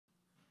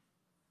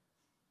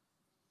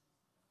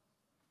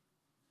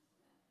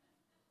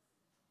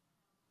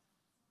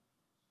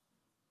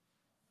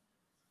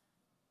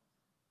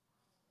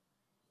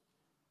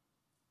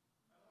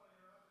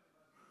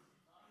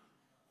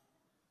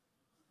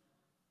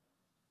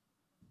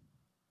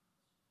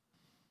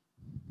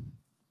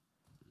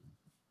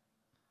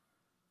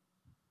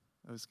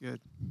That was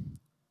good.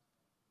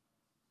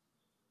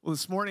 Well,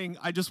 this morning,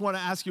 I just want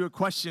to ask you a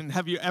question.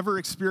 Have you ever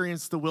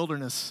experienced the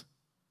wilderness?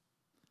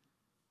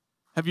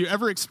 Have you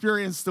ever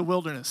experienced the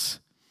wilderness?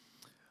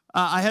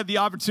 I had the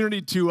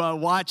opportunity to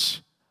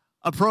watch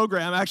a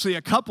program, actually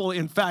a couple,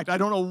 in fact. I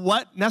don't know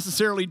what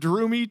necessarily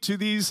drew me to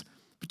these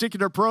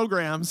particular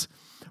programs,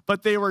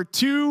 but they were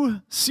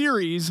two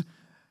series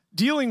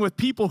dealing with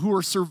people who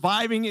were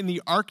surviving in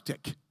the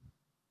Arctic.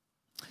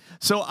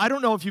 So I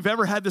don't know if you've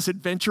ever had this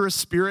adventurous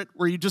spirit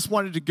where you just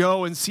wanted to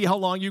go and see how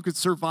long you could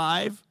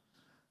survive.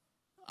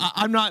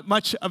 I'm not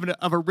much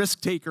of a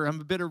risk taker. I'm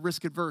a bit of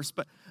risk adverse,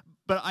 but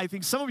I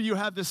think some of you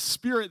have this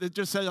spirit that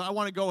just says, I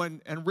want to go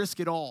and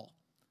risk it all.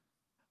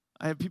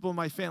 I have people in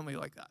my family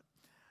like that.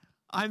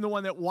 I'm the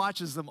one that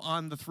watches them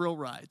on the thrill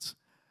rides.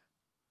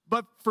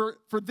 But for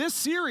this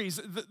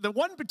series, the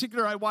one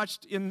particular I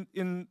watched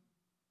in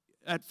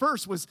at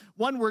first was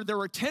one where there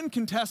were 10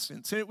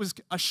 contestants, and it was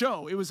a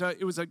show. It was a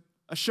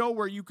show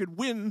where you could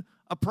win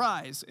a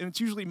prize, and it's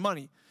usually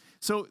money.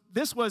 So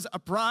this was a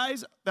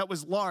prize that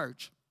was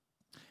large.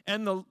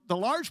 And the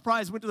large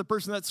prize went to the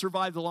person that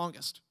survived the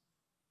longest.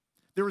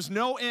 There was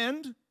no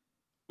end.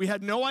 We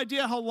had no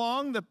idea how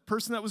long the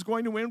person that was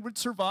going to win would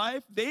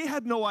survive. They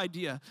had no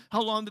idea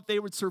how long that they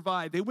would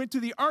survive. They went to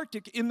the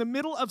Arctic in the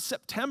middle of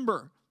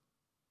September.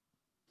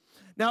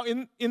 Now,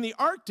 in the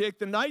Arctic,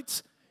 the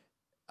nights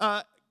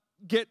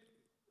get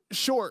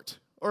short.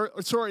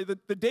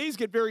 The days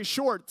get very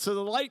short. So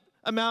the light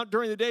amount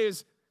during the day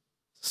is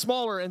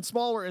smaller and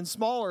smaller and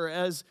smaller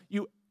as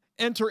you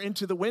enter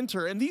into the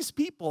winter. And these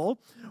people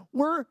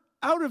were,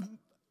 out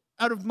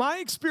of my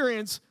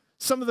experience,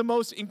 some of the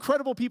most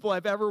incredible people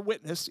I've ever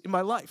witnessed in my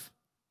life.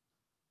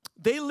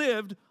 They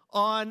lived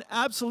on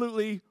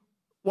absolutely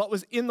what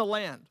was in the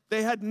land.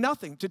 They had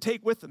nothing to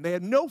take with them. They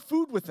had no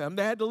food with them.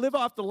 They had to live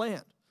off the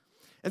land.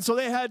 And so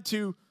they had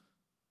to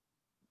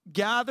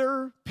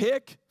gather,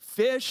 pick,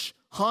 fish,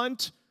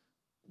 hunt,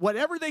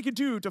 whatever they could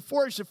do to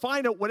forage, to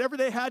find out whatever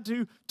they had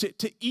to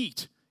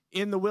eat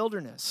in the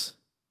wilderness.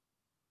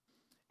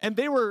 And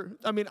they were,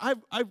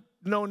 I've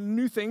known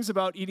new things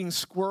about eating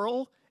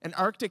squirrel and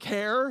Arctic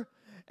hare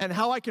and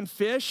how I can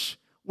fish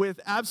with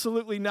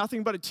absolutely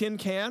nothing but a tin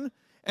can.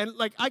 And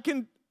I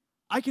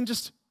can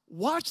just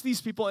watch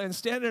these people and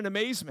stand in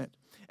amazement.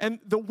 And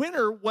the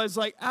winner was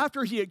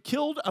after he had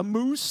killed a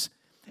moose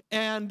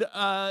and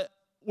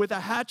with a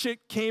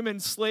hatchet came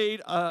and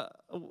slayed,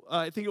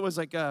 I think it was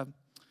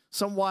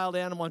some wild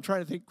animal. I'm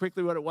trying to think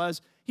quickly what it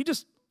was. He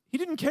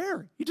didn't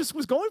care. He just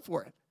was going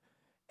for it.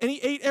 And he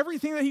ate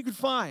everything that he could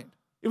find.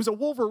 It was a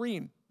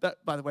wolverine,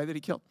 by the way, that he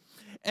killed.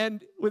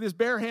 And with his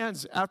bare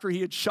hands, after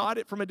he had shot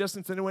it from a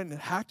distance, and then went and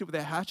hacked it with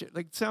a hatchet.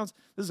 This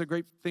is a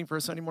great thing for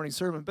a Sunday morning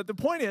sermon. But the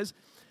point is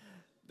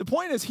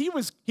he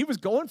was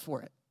going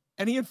for it.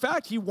 And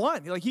he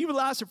won. He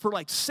lasted for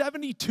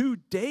 72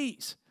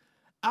 days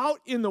out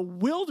in the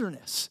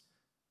wilderness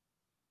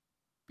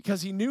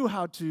because he knew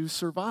how to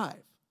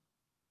survive.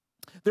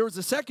 There was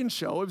a second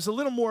show. It was a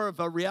little more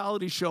of a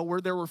reality show where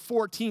there were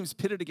 4 teams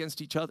pitted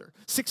against each other.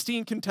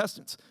 16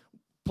 contestants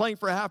playing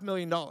for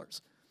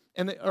 $500,000.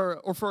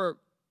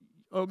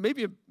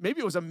 Maybe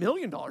it was $1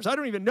 million. I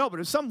don't even know, but it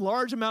was some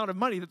large amount of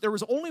money that there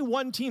was only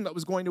one team that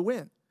was going to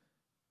win.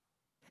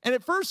 And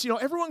at first,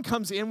 everyone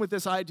comes in with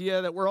this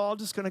idea that we're all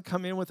just going to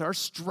come in with our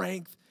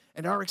strength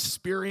and our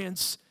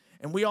experience,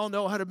 and we all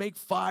know how to make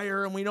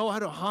fire, and we know how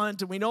to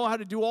hunt, and we know how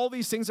to do all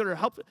these things that are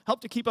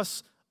help to keep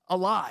us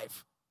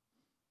alive.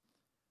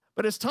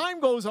 But as time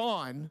goes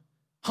on,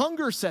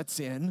 hunger sets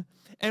in,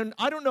 and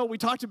I don't know, we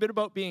talked a bit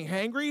about being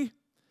hangry.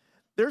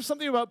 There's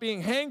something about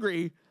being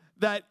hangry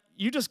that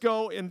you just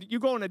go in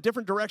a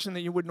different direction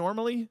than you would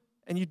normally,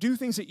 and you do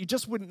things that you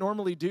just wouldn't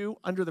normally do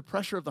under the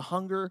pressure of the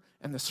hunger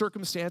and the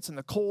circumstance and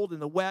the cold and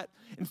the wet.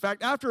 In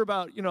fact, after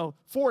about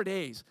 4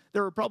 days,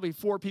 there were probably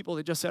 4 people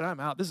that just said,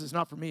 I'm out. This is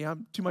not for me.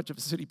 I'm too much of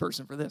a city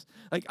person for this.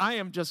 I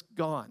am just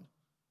gone.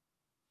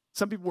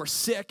 Some people were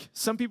sick.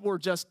 Some people were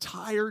just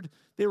tired.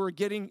 They were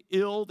getting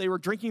ill. They were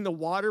drinking the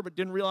water but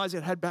didn't realize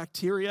it had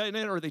bacteria in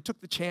it, or they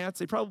took the chance.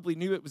 They probably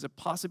knew it was a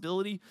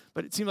possibility,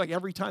 but it seemed like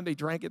every time they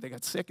drank it, they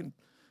got sick and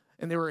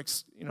they were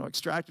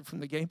extracted from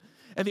the game.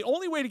 And the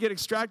only way to get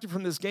extracted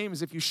from this game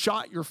is if you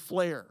shot your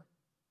flare.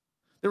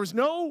 There was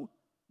no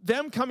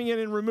them coming in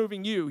and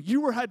removing you.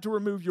 You had to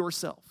remove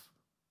yourself.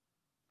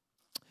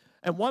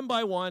 And one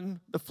by one,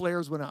 the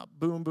flares went up.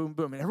 Boom, boom,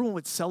 boom. And everyone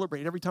would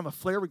celebrate every time a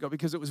flare would go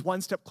because it was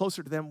one step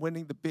closer to them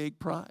winning the big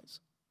prize.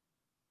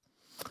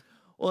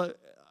 Well,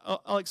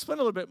 I'll explain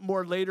a little bit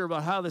more later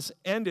about how this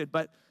ended,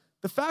 but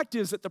the fact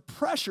is that the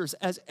pressures,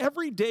 as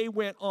every day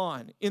went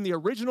on, in the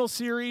original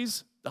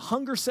series, the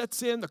hunger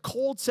sets in, the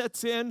cold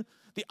sets in,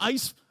 the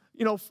ice,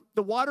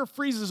 the water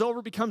freezes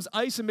over, becomes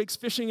ice, and makes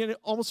fishing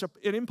almost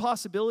an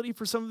impossibility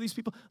for some of these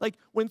people.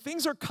 When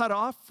things are cut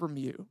off from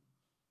you,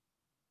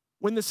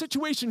 when the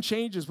situation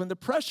changes, when the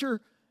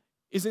pressure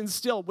is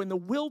instilled, when the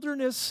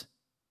wilderness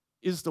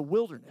is the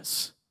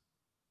wilderness,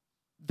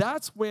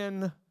 that's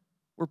when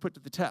we're put to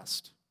the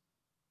test.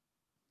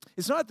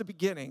 It's not at the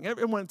beginning.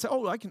 Everyone says,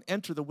 oh, I can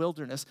enter the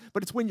wilderness.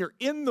 But it's when you're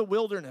in the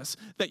wilderness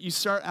that you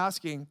start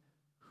asking,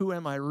 who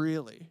am I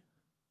really?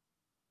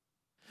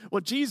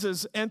 Well,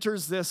 Jesus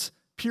enters this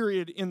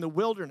period in the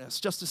wilderness.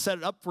 Just to set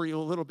it up for you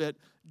a little bit,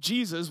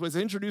 Jesus was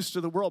introduced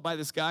to the world by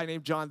this guy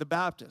named John the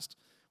Baptist.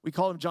 We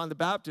call him John the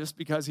Baptist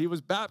because he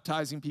was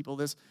baptizing people,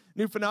 this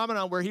new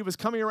phenomenon where he was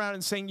coming around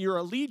and saying your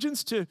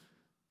allegiance to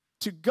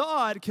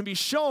God can be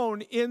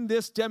shown in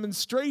this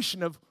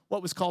demonstration of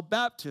what was called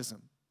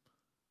baptism.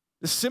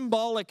 The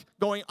symbolic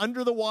going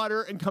under the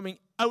water and coming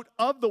out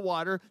of the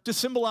water to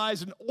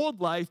symbolize an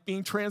old life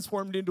being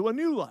transformed into a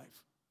new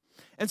life.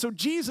 And so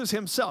Jesus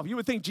himself, you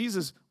would think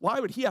Jesus, why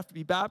would he have to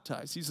be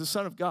baptized? He's the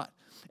Son of God.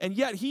 And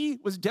yet he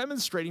was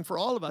demonstrating for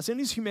all of us in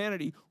his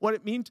humanity what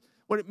it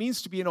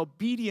means to be an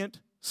obedient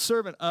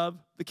servant of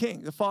the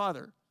King, the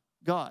Father,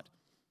 God.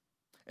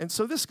 And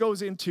so this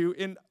goes into,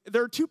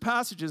 there are two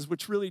passages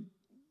which really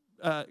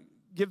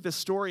give this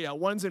story out.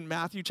 One's in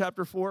Matthew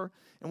chapter 4,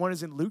 and one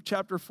is in Luke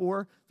chapter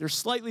 4. They're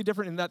slightly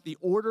different in that the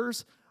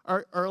orders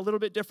are a little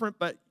bit different,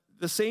 but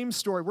the same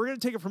story. We're going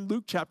to take it from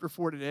Luke chapter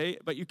 4 today,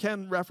 but you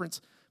can reference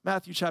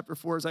Matthew chapter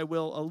 4, as I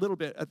will a little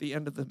bit at the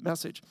end of the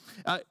message.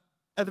 At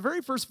the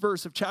very first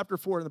verse of chapter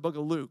 4 in the book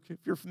of Luke, if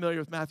you're familiar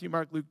with Matthew,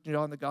 Mark, Luke,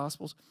 John, the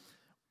Gospels,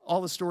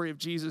 all the story of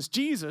Jesus.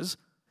 Jesus,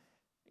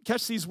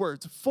 catch these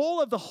words,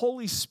 full of the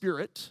Holy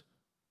Spirit,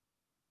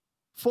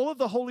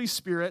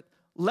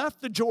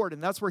 left the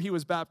Jordan. That's where he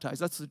was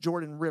baptized. That's the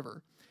Jordan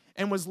River.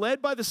 And was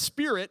led by the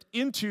Spirit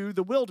into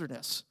the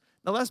wilderness.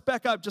 Now let's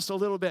back up just a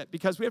little bit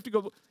because we have to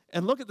go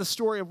and look at the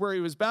story of where he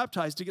was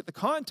baptized to get the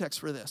context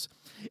for this.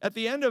 At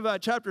the end of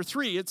chapter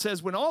 3, it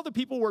says, when all the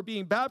people were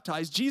being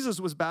baptized, Jesus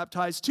was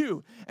baptized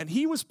too. And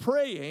he was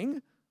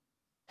praying.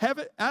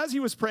 As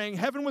he was praying,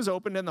 heaven was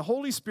opened and the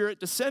Holy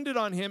Spirit descended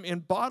on him in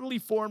bodily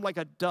form like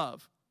a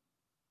dove.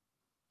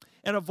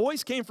 And a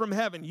voice came from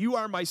heaven, you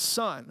are my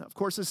son. Of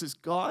course, this is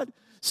God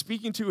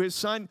speaking to his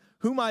son,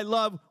 whom I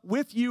love.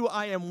 With you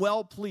I am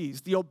well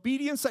pleased. The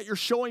obedience that you're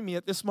showing me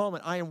at this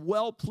moment, I am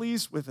well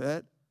pleased with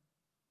it.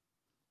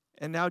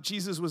 And now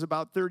Jesus was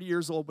about 30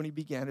 years old when he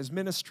began his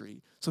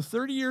ministry. So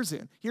 30 years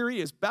in, here he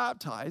is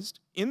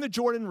baptized in the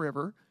Jordan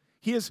River.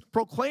 He is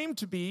proclaimed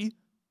to be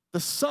the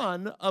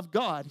Son of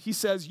God. He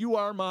says, you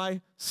are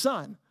my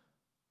son,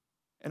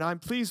 and I'm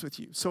pleased with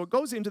you. So it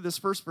goes into this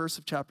first verse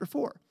of chapter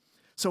 4.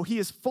 So he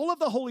is full of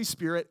the Holy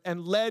Spirit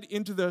and led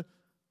into the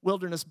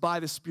wilderness by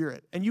the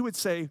Spirit. And you would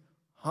say,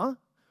 huh?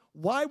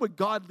 Why would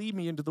God lead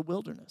me into the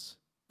wilderness?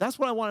 That's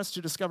what I want us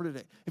to discover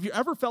today. If you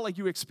ever felt like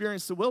you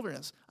experienced the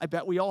wilderness, I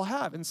bet we all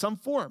have in some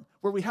form,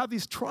 where we have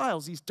these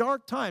trials, these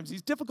dark times,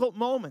 these difficult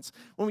moments.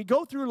 When we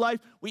go through life,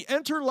 we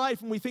enter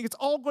life and we think it's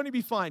all going to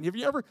be fine. Have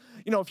you ever,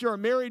 if you're a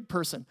married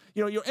person,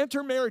 you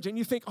enter marriage and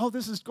you think, oh,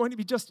 this is going to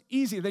be just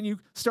easy. Then you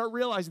start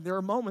realizing there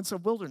are moments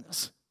of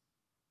wilderness.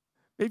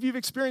 Maybe you've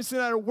experienced it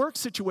at a work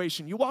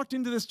situation. You walked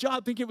into this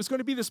job thinking it was going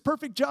to be this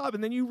perfect job,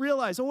 and then you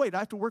realize, oh, wait, I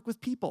have to work with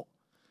people.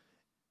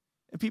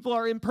 And people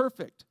are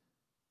imperfect.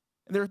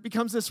 And there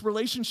becomes this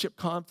relationship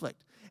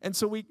conflict. And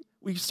so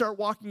we start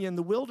walking in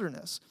the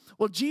wilderness.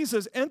 Well,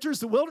 Jesus enters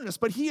the wilderness,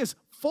 but he is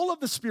full of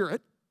the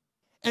Spirit,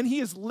 and he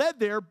is led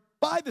there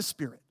by the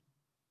Spirit.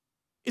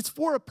 It's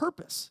for a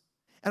purpose.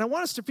 And I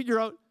want us to figure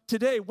out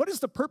today, what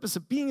is the purpose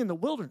of being in the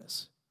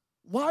wilderness?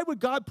 Why would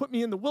God put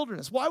me in the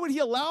wilderness? Why would he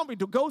allow me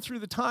to go through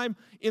the time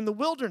in the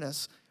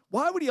wilderness?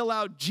 Why would he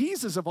allow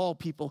Jesus, of all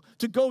people,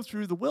 to go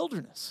through the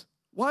wilderness?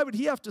 Why would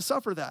he have to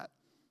suffer that?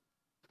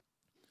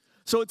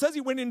 So it says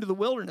he went into the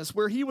wilderness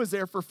where he was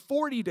there for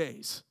 40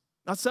 days.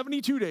 Not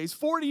 72 days,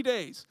 40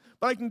 days.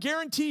 But I can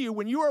guarantee you,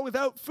 when you are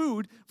without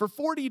food for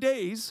 40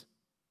 days,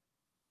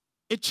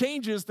 it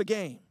changes the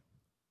game.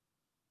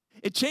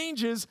 It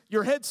changes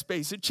your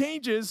headspace. It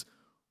changes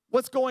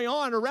what's going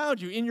on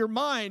around you, in your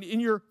mind, in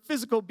your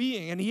physical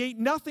being. And he ate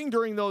nothing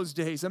during those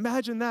days.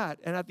 Imagine that.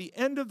 And at the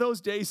end of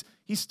those days,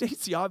 he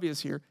states the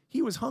obvious here.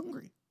 He was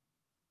hungry.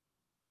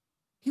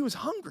 He was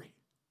hungry.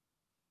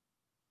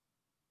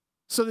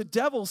 So the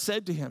devil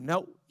said to him,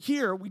 now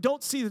here, we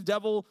don't see the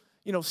devil,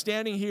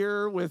 standing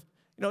here with,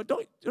 don't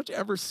you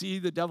ever see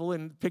the devil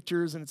in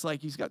pictures and it's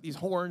like he's got these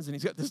horns and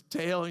he's got this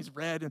tail and he's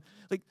red. And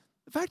like,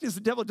 the fact is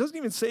the devil doesn't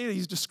even say that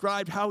he's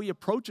described how he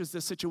approaches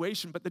this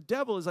situation, but the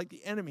devil is like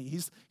the enemy.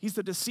 He's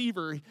the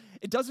deceiver.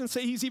 It doesn't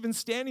say he's even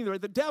standing there.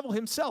 The devil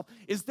himself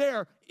is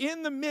there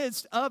in the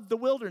midst of the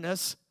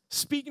wilderness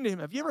speaking to him.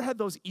 Have you ever had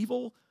those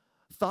evil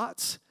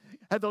thoughts?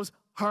 Had those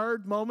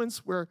hard moments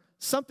where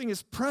something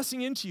is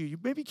pressing into you? You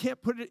maybe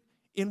can't put it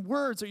in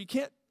words or you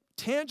can't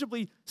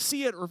tangibly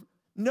see it or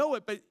know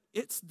it, but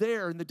it's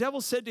there. And the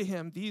devil said to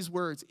him these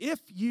words, if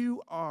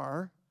you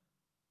are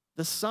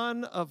the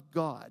Son of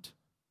God,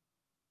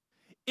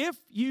 if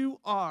you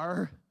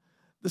are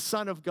the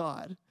Son of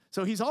God.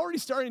 So he's already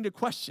starting to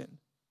question.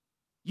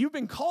 You've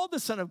been called the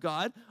Son of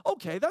God.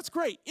 Okay, that's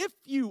great. If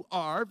you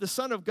are the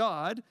Son of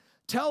God,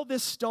 tell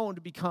this stone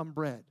to become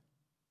bread.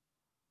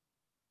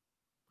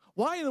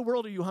 Why in the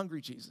world are you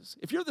hungry, Jesus?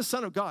 If you're the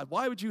Son of God,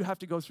 why would you have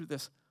to go through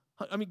this?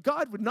 I mean,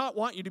 God would not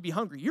want you to be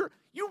hungry.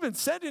 You've been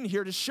sent in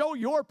here to show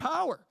your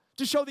power,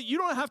 to show that you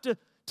don't have to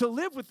to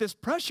live with this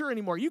pressure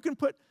anymore. You can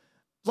put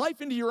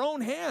life into your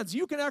own hands.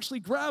 You can actually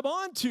grab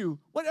onto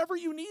whatever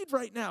you need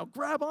right now.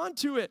 Grab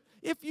onto it.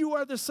 If you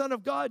are the Son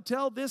of God,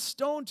 tell this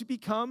stone to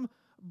become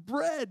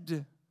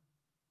bread.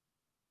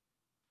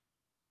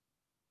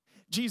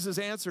 Jesus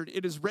answered,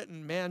 it is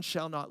written, man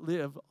shall not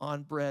live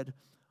on bread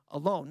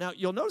alone. Now,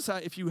 you'll notice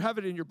that if you have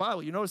it in your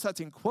Bible, you notice that's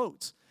in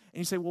quotes. And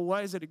you say, well,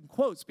 why is it in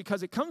quotes?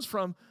 Because it comes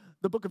from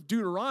the book of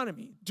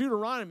Deuteronomy.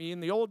 Deuteronomy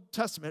in the Old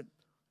Testament,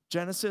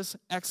 Genesis,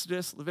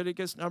 Exodus,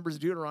 Leviticus, Numbers,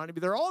 Deuteronomy,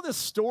 they're all this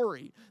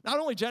story. Not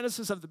only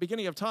Genesis of the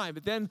beginning of time,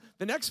 but then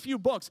the next few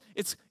books,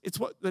 it's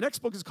what the next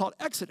book is called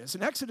Exodus.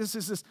 And Exodus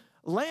is this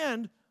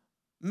land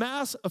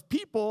mass of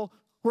people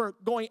who are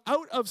going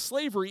out of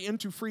slavery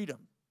into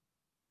freedom.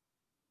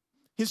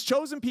 His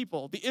chosen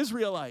people, the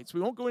Israelites, we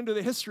won't go into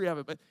the history of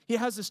it, but he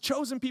has this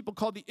chosen people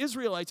called the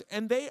Israelites,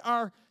 and they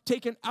are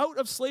taken out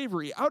of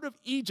slavery, out of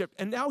Egypt,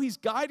 and now he's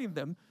guiding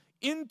them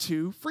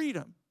into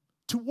freedom,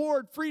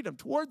 toward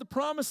the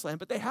promised land,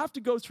 but they have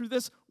to go through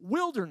this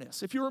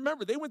wilderness. If you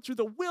remember, they went through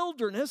the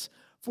wilderness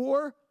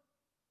for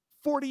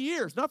 40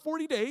 years, not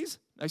 40 days,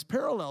 nice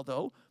parallel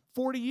though,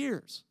 40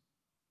 years.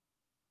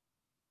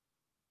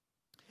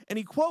 And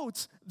he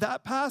quotes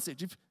that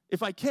passage.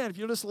 If I can, if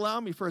you'll just allow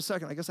me for a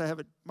second, I guess I have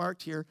it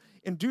marked here.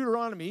 In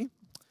Deuteronomy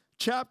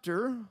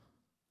chapter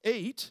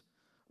 8,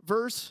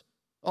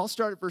 I'll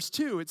start at verse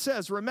 2. It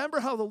says, remember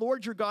how the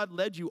Lord your God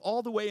led you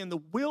all the way in the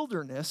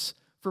wilderness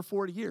for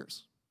 40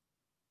 years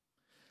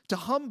to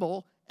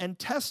humble and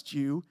test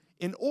you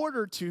in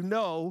order to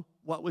know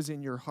what was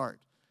in your heart.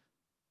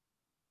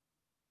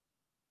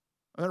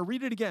 I'm going to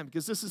read it again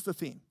because this is the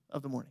theme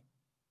of the morning.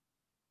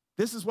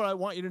 This is what I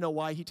want you to know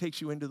why he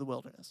takes you into the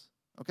wilderness,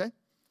 okay?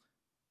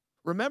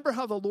 Remember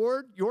how the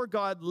Lord your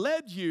God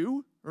led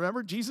you,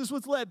 remember Jesus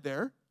was led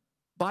there,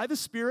 by the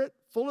Spirit,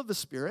 full of the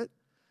Spirit,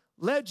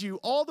 led you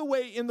all the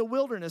way in the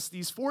wilderness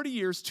these 40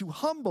 years to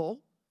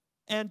humble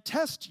and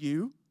test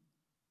you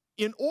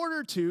in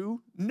order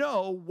to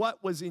know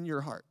what was in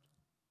your heart.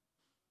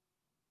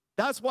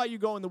 That's why you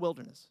go in the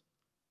wilderness,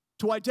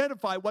 to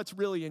identify what's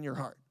really in your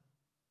heart.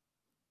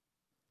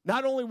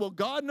 Not only will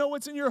God know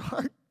what's in your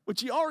heart,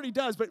 which he already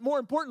does, but more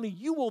importantly,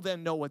 you will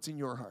then know what's in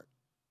your heart.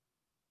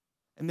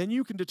 And then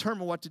you can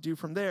determine what to do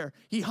from there.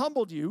 He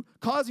humbled you,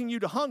 causing you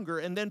to hunger,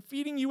 and then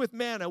feeding you with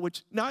manna,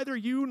 which neither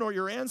you nor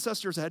your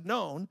ancestors had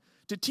known,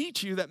 to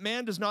teach you that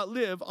man does not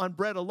live on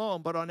bread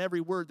alone, but on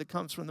every word that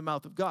comes from the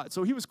mouth of God.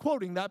 So he was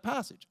quoting that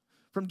passage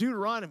from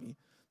Deuteronomy,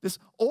 this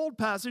old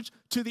passage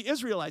to the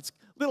Israelites.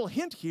 Little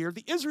hint here,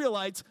 the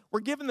Israelites were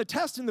given the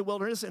test in the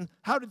wilderness, and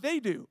how did they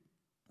do?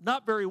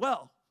 Not very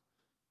well.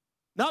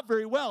 Not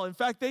very well. In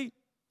fact,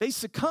 they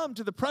succumbed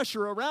to the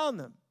pressure around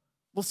them.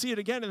 We'll see it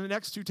again in the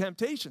next two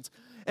temptations.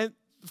 And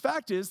the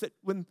fact is that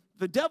when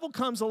the devil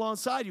comes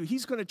alongside you,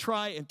 he's going to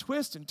try and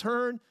twist and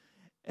turn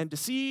and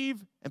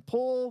deceive and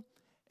pull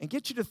and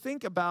get you to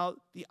think about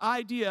the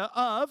idea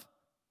of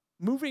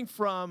moving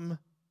from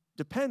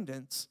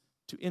dependence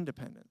to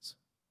independence.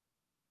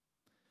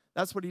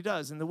 That's what he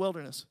does in the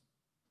wilderness.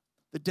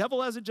 The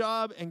devil has a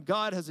job and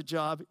God has a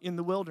job in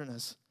the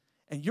wilderness.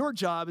 And your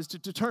job is to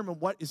determine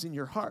what is in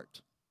your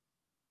heart.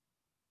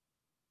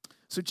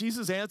 So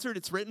Jesus answered,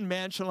 it's written,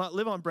 man shall not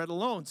live on bread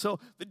alone. So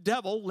the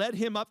devil led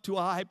him up to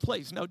a high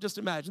place. Now just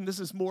imagine,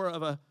 this is more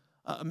of a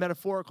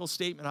metaphorical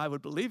statement, I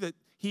would believe, that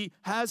he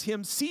has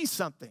him see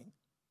something.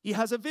 He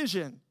has a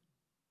vision.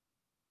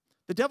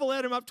 The devil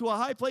led him up to a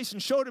high place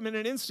and showed him in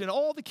an instant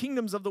all the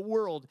kingdoms of the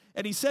world.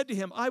 And he said to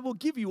him, I will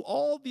give you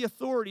all the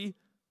authority,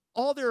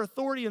 all their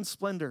authority and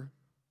splendor.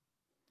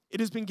 It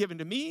has been given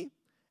to me,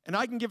 and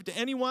I can give it to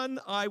anyone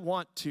I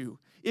want to.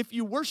 If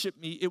you worship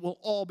me, it will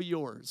all be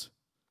yours.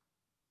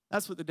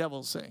 That's what the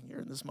devil is saying here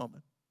in this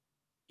moment.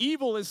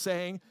 Evil is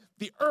saying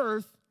the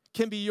earth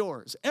can be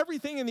yours.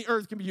 Everything in the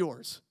earth can be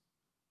yours.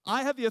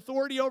 I have the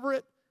authority over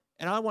it,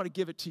 and I want to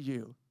give it to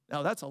you.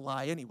 Now, that's a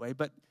lie anyway,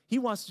 but he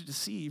wants to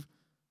deceive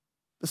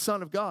the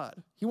Son of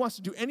God. He wants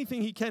to do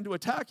anything he can to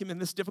attack him in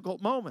this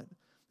difficult moment,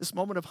 this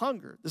moment of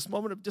hunger, this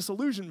moment of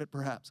disillusionment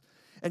perhaps.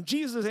 And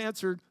Jesus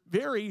answered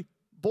very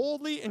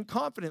boldly and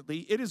confidently,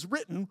 it is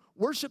written,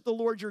 worship the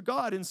Lord your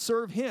God and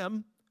serve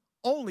him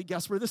only.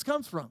 Guess where this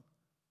comes from?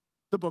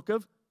 The book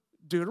of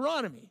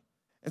Deuteronomy.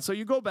 And so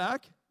you go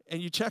back and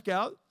you check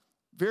out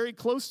very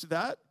close to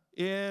that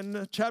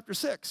in chapter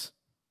 6.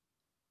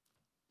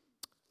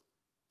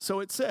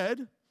 So it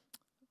said,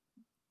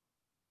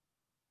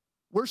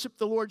 worship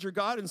the Lord your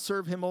God and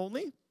serve him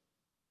only.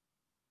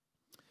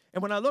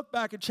 And when I look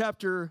back at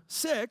chapter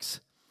 6,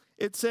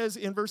 it says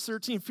in verse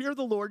 13, fear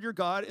the Lord your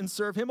God and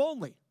serve him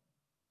only.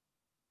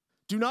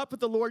 Do not put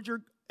the Lord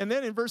your... And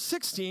then in verse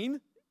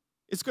 16,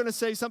 it's going to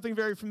say something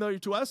very familiar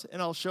to us,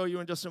 and I'll show you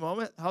in just a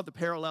moment how the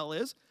parallel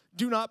is.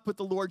 Do not put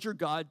the Lord your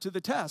God to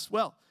the test.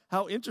 Well,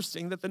 how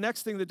interesting that the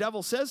next thing the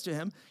devil says to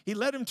him, he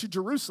led him to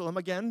Jerusalem,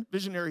 again,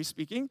 visionary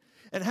speaking,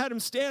 and had him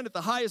stand at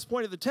the highest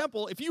point of the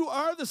temple. If you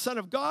are the Son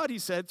of God, he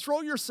said,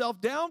 throw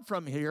yourself down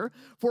from here,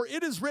 for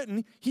it is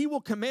written, he will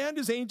command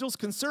his angels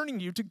concerning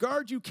you to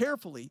guard you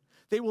carefully.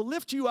 They will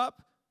lift you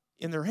up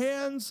in their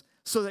hands,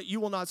 so that you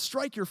will not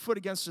strike your foot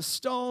against a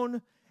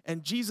stone.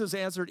 And Jesus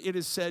answered, it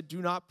is said,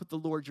 do not put the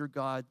Lord your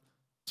God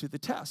to the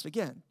test.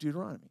 Again,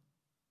 Deuteronomy.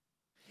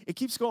 It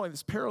keeps going,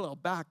 this parallel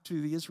back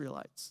to the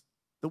Israelites,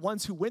 the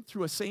ones who went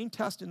through a same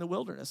test in the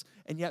wilderness,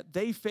 and yet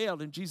they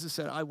failed, and Jesus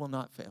said, I will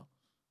not fail.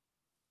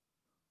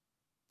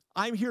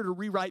 I'm here to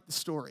rewrite the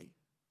story.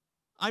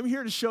 I'm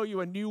here to show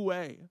you a new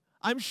way.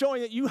 I'm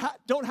showing that you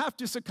don't have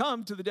to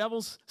succumb to the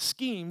devil's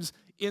schemes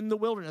in the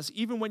wilderness,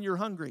 even when you're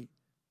hungry.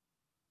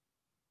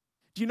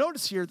 Do you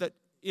notice here that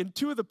in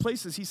two of the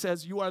places he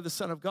says, you are the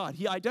Son of God.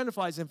 He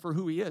identifies him for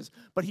who he is,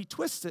 but he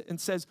twists it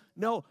and says,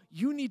 no,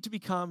 you need to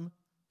become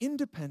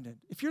independent.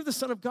 If you're the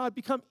Son of God,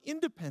 become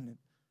independent.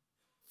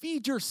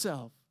 Feed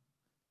yourself.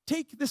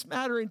 Take this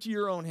matter into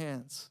your own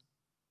hands.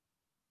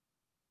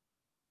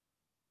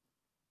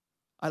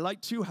 I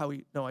like too how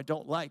I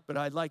don't like, but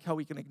I like how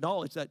we can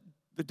acknowledge that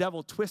the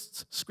devil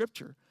twists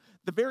Scripture.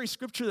 The very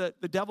Scripture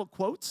that the devil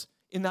quotes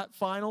in that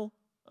final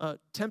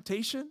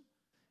temptation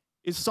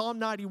is Psalm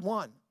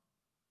 91.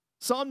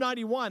 Psalm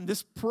 91,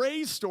 this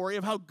praise story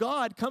of how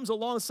God comes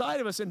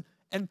alongside of us and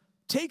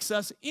takes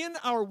us in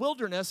our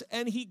wilderness,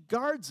 and he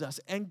guards us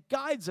and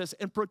guides us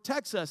and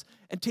protects us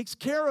and takes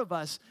care of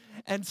us.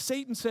 And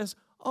Satan says,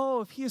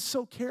 oh, if he is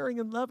so caring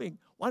and loving,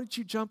 why don't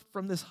you jump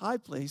from this high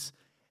place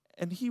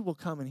and he will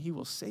come and he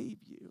will save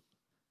you.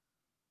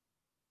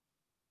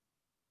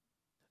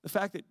 The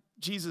fact that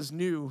Jesus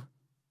knew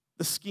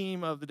the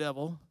scheme of the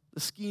devil, the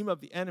scheme of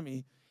the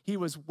enemy, he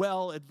was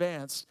well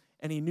advanced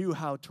and he knew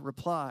how to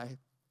reply.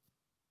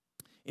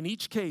 In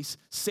each case,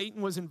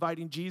 Satan was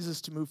inviting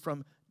Jesus to move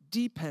from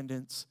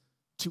dependence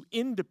to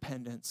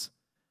independence.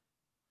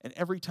 And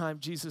every time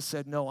Jesus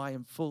said, no, I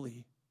am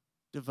fully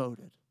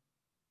devoted.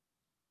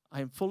 I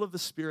am full of the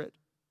Spirit.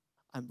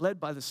 I'm led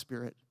by the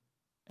Spirit.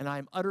 And I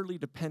am utterly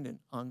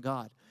dependent on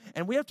God.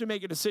 And we have to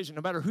make a decision,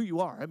 no matter who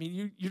you are. I mean,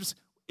 you just,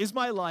 is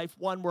my life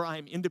one where I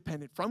am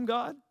independent from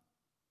God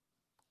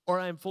or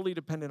I am fully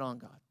dependent on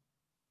God?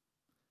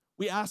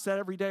 We ask that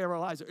every day of our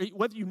lives.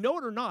 Whether you know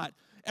it or not,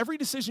 every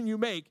decision you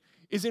make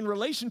is in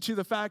relation to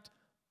the fact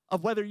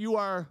of whether you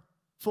are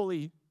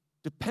fully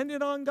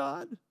dependent on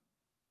God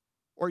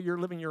or you're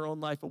living your own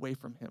life away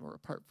from him or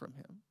apart from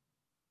him.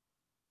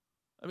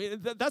 I mean,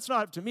 that's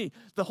not up to me.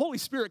 The Holy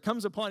Spirit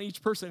comes upon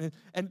each person,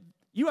 and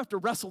you have to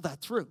wrestle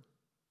that through.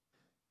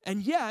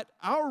 And yet,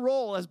 our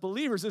role as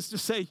believers is to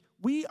say,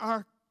 we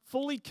are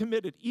fully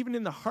committed, even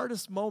in the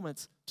hardest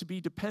moments, to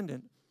be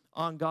dependent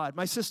on God.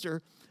 My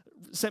sister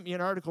sent me an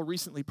article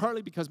recently,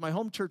 partly because my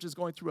home church is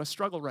going through a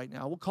struggle right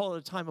now. We'll call it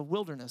a time of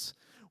wilderness,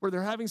 where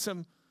they're having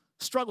some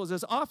struggles,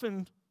 as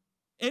often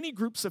any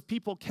groups of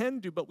people can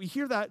do, but we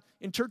hear that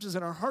in churches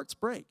and our hearts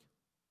break.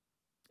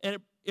 And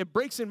it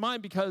breaks in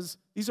mine because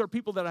these are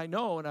people that I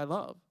know and I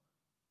love.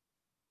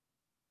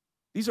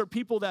 These are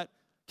people that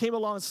came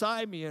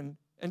alongside me and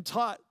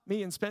taught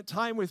me and spent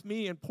time with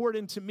me and poured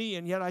into me,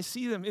 and yet I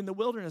see them in the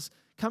wilderness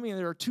coming, and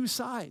there are two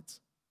sides.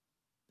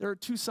 There are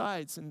two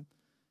sides, and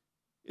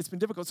it's been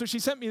difficult. So she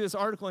sent me this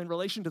article in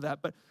relation to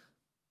that, but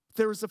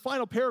there was a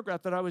final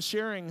paragraph that I was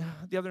sharing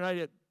the other night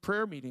at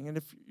prayer meeting, and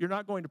if you're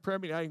not going to prayer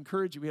meeting, I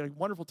encourage you. We had a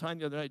wonderful time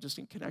the other night just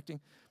in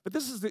connecting. But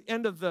this is the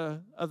end of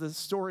the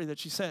story that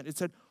she sent. It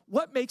said,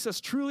 what makes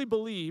us truly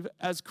believe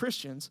as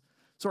Christians,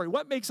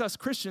 what makes us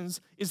Christians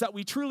is that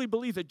we truly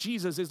believe that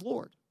Jesus is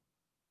Lord.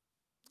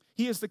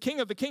 He is the King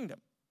of the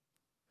kingdom.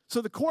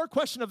 So the core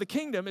question of the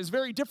kingdom is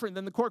very different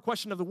than the core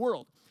question of the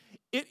world.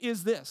 It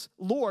is this: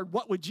 Lord,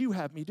 what would you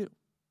have me do?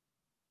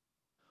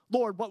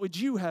 Lord, what would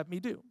you have me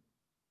do?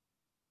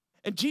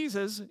 And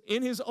Jesus,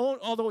 in his own,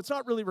 although it's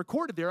not really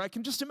recorded there, I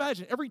can just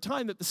imagine every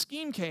time that the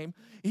scheme came,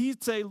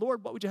 he'd say,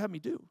 Lord, what would you have me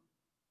do?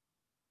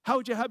 How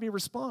would you have me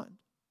respond?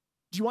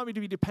 Do you want me to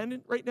be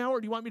dependent right now,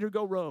 or do you want me to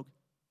go rogue?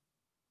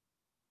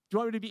 Do you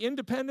want me to be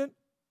independent?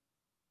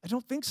 I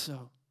don't think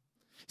so.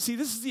 See,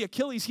 this is the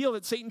Achilles heel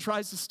that Satan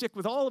tries to stick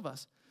with all of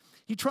us.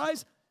 He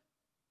tries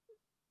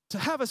to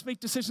have us make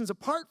decisions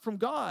apart from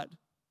God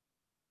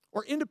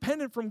or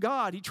independent from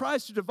God. He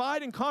tries to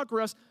divide and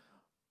conquer us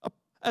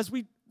as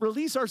we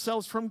release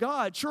ourselves from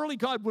God. Surely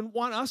God wouldn't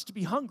want us to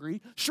be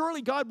hungry.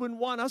 Surely God wouldn't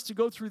want us to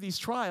go through these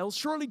trials.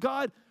 Surely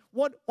God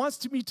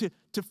wants me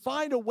to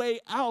find a way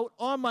out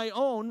on my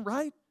own,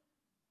 right?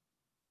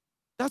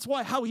 That's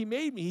how he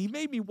made me. He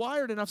made me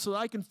wired enough so that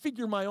I can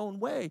figure my own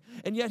way.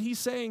 And yet he's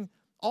saying,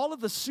 all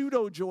of the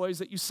pseudo-joys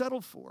that you settle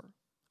for,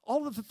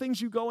 all of the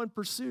things you go and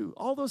pursue,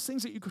 all those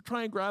things that you could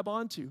try and grab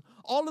onto,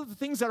 all of the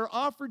things that are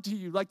offered to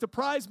you, like the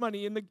prize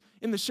money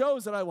in the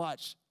shows that I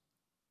watch,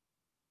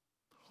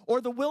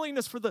 or the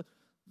willingness for the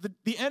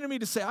enemy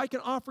to say, I can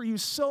offer you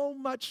so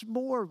much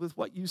more with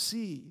what you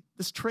see,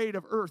 this trade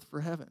of earth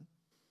for heaven.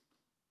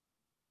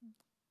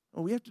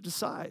 Well, we have to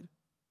decide,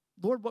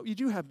 Lord, what would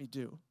you have me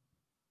do?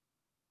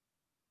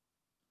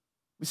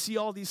 We see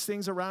all these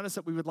things around us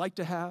that we would like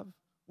to have.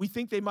 We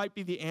think they might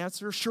be the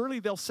answer. Surely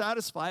they'll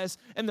satisfy us,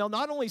 and they'll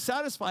not only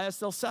satisfy us,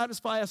 they'll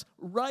satisfy us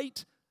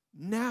right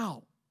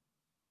now.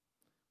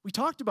 We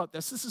talked about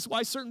this. This is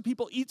why certain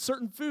people eat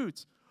certain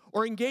foods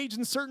or engage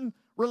in certain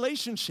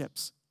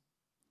relationships.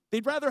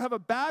 They'd rather have a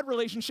bad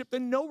relationship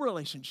than no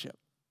relationship.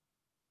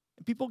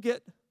 And people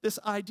get this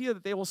idea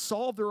that they will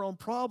solve their own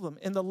problem.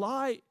 And the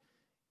lie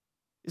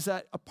is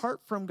that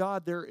apart from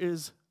God, there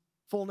is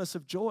fullness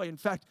of joy. In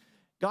fact,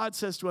 God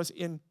says to us,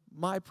 in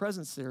my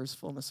presence, there is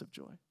fullness of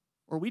joy.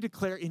 Or we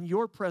declare, in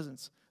your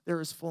presence,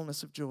 there is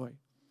fullness of joy.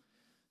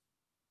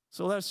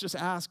 So let's just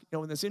ask,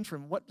 in this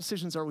interim, what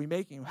decisions are we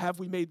making? Have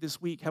we made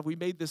this week? Have we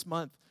made this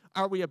month?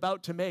 Are we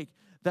about to make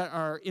that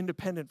are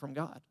independent from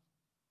God?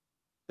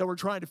 That we're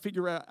trying to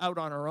figure out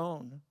on our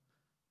own?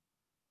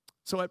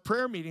 So at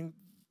prayer meeting,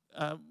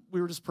 we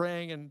were just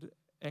praying,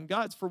 and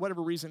God's, for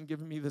whatever reason,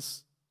 given me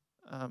this.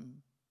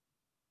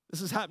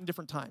 This has happened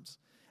different times.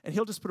 And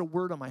he'll just put a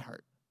word on my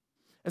heart.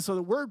 And so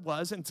the word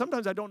was, and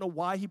sometimes I don't know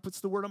why he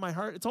puts the word on my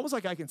heart. It's almost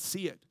like I can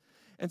see it.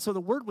 And so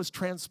the word was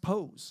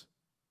transpose.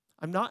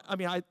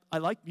 I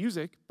like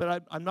music,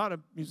 but I'm not a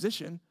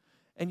musician.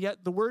 And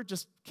yet the word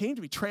just came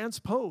to me,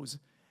 transpose.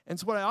 And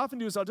so what I often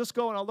do is I'll just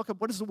go and I'll look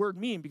up what does the word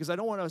mean, because I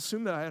don't want to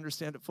assume that I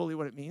understand it fully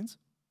what it means.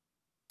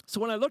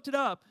 So when I looked it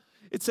up,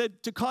 it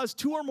said to cause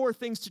two or more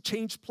things to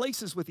change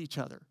places with each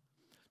other,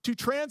 to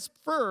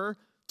transfer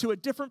to a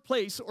different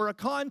place or a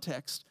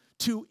context,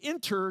 to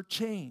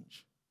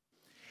interchange.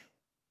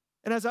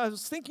 And as I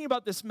was thinking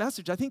about this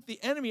message, I think the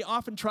enemy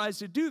often tries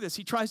to do this.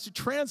 He tries to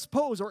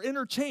transpose or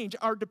interchange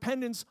our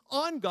dependence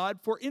on God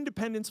for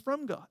independence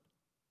from God.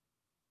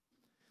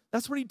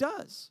 That's what he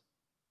does.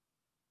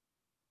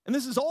 And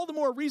this is all the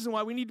more reason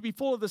why we need to be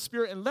full of the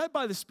Spirit and led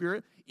by the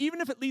Spirit,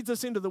 even if it leads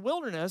us into the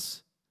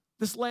wilderness,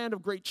 this land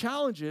of great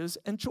challenges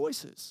and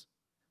choices.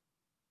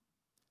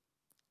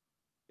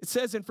 It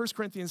says in 1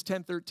 Corinthians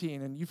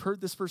 10:13, and you've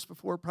heard this verse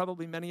before,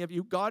 probably many of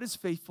you, God is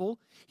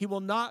faithful. He will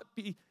not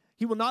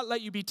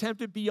let you be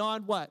tempted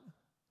beyond what?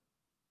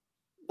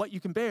 What you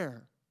can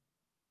bear.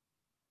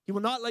 He will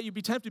not let you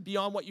be tempted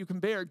beyond what you can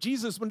bear.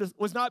 Jesus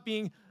was not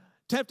being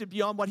tempted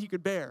beyond what he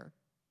could bear.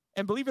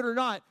 And believe it or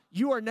not,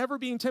 you are never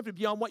being tempted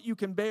beyond what you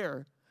can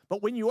bear.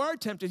 But when you are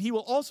tempted, he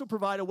will also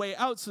provide a way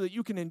out so that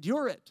you can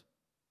endure it.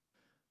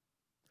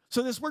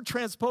 So this word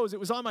transpose,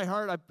 it was on my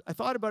heart. I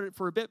thought about it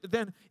for a bit, but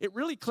then it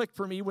really clicked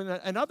for me when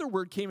another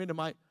word came into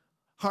my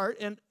heart,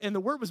 and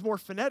the word was more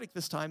phonetic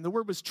this time. The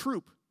word was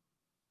troop.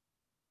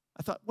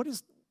 I thought, what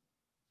is...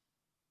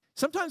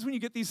 Sometimes when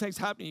you get these things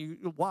happening,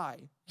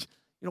 why?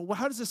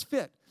 How does this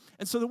fit?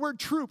 And so the word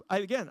troop, I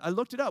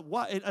looked it up.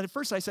 Why? And at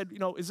first I said,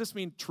 does this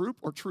mean troop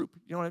or troop?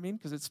 You know what I mean?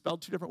 Because it's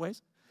spelled two different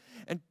ways.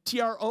 And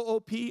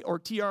T-R-O-O-P or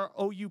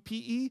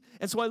T-R-O-U-P-E.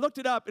 And so I looked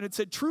it up, and it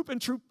said troop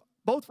and troop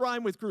both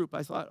rhyme with group.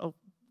 I thought, oh,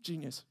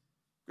 genius.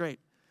 Great.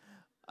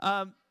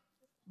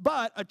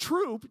 But a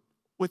troop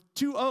with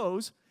two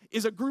O's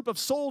is a group of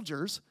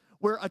soldiers,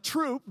 where a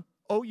troop,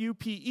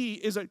 O-U-P-E,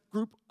 is a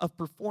group of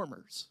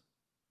performers.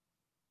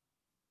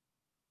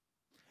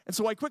 And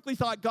so I quickly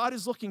thought God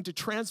is looking to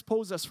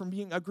transpose us from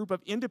being a group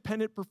of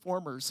independent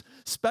performers,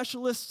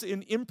 specialists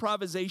in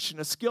improvisation,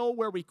 a skill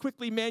where we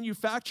quickly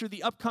manufacture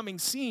the upcoming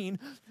scene,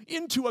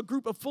 into a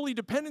group of fully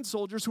dependent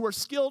soldiers who are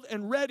skilled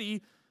and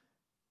ready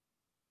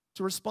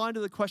to respond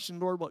to the question,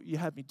 Lord, what will you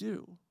have me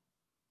do?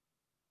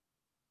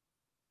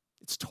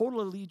 It's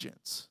total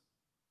allegiance.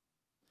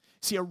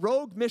 See, a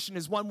rogue mission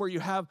is one where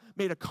you have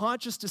made a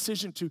conscious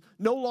decision to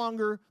no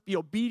longer be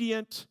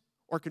obedient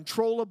or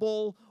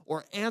controllable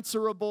or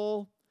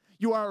answerable.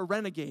 You are a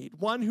renegade,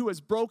 one who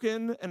has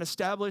broken an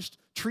established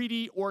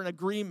treaty or an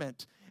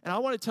agreement. And I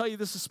want to tell you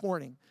this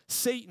morning.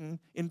 Satan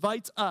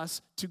invites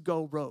us to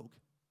go rogue.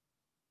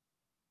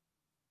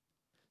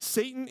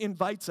 Satan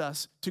invites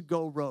us to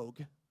go rogue.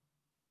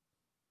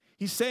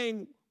 He's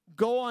saying,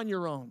 go on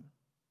your own.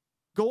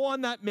 Go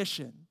on that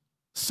mission.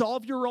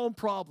 Solve your own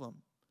problem.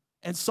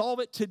 And solve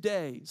it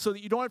today so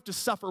that you don't have to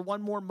suffer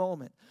one more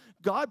moment.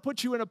 God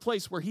puts you in a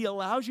place where he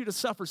allows you to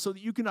suffer so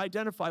that you can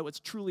identify what's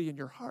truly in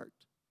your heart.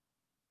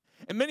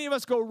 And many of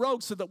us go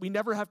rogue so that we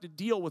never have to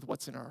deal with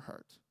what's in our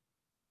heart.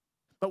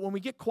 But when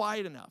we get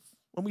quiet enough,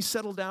 when we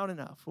settle down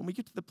enough, when we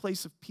get to the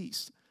place of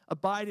peace,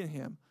 abide in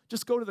him,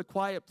 just go to the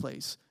quiet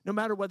place, no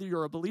matter whether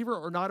you're a believer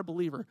or not a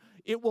believer,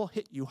 it will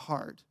hit you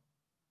hard.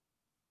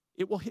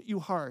 It will hit you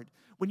hard.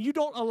 When you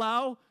don't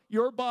allow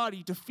your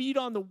body to feed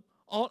on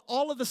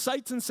all of the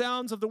sights and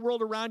sounds of the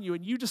world around you,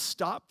 and you just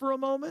stop for a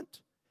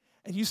moment,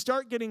 and you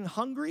start getting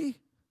hungry,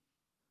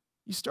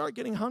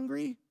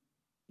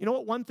 you know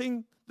what one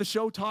thing the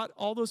show taught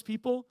all those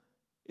people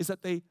is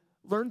that they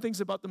learned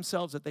things about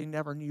themselves that they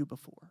never knew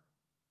before.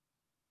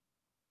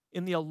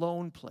 In the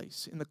alone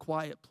place, in the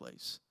quiet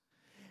place.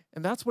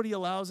 And that's what he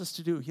allows us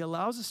to do. He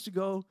allows us to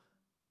go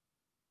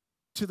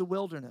to the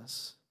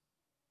wilderness.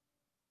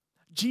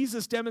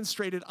 Jesus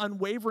demonstrated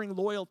unwavering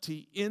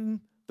loyalty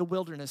in the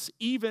wilderness,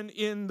 even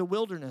in the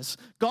wilderness.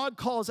 God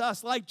calls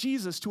us, like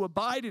Jesus, to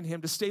abide in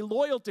him, to stay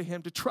loyal to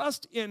him, to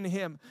trust in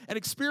him, and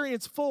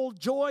experience full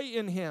joy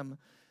in him.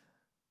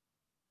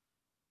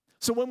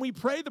 So when we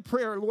pray the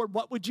prayer, Lord,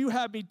 what would you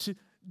have me to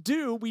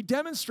do? We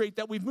demonstrate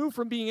that we've moved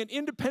from being an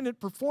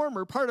independent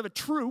performer, part of a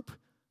troop,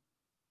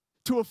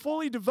 to a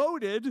fully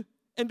devoted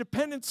and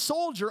dependent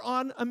soldier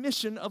on a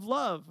mission of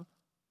love.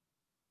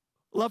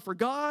 love for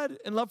God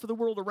and love for the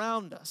world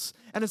around us.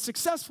 And a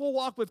successful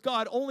walk with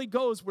God only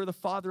goes where the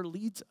Father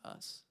leads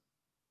us.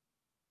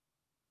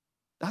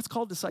 That's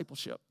called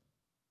discipleship.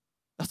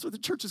 That's what the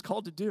church is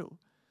called to do.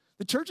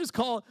 The church is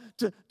called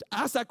to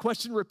ask that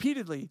question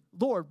repeatedly.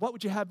 Lord, what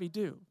would you have me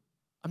do?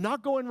 I'm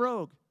not going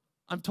rogue.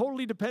 I'm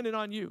totally dependent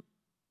on you.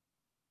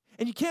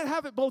 And you can't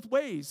have it both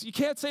ways. You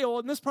can't say, oh,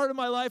 in this part of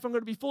my life, I'm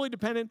going to be fully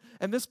dependent,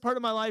 and this part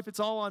of my life, it's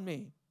all on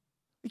me.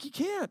 Like, you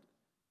can't.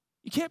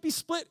 You can't be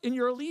split in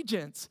your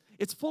allegiance.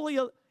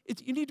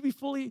 You need to be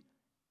fully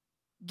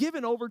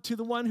given over to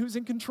the one who's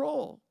in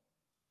control.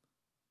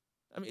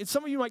 I mean,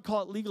 some of you might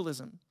call it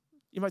legalism.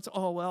 You might say,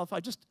 oh, well, if I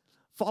just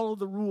follow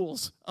the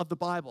rules of the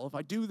Bible, if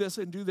I do this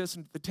and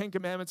the Ten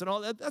Commandments and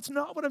all that, that's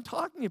not what I'm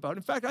talking about.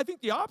 In fact, I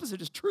think the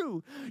opposite is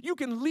true. You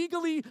can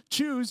legally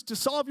choose to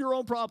solve your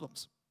own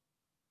problems.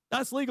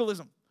 That's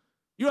legalism.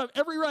 You have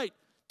every right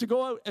to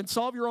go out and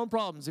solve your own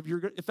problems if you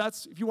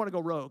want to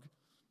go rogue.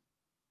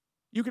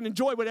 You can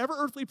enjoy whatever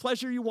earthly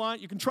pleasure you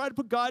want. You can try to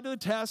put God to the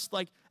test,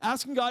 like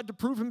asking God to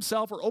prove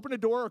himself or open a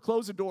door or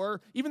close a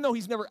door, even though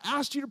he's never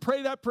asked you to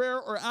pray that prayer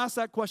or ask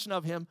that question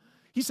of him.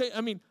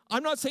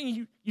 I'm not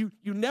saying you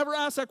never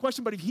ask that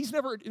question, but if he's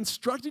never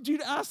instructed you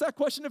to ask that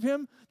question of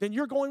him, then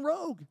you're going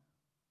rogue.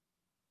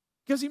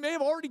 Because he may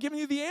have already given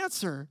you the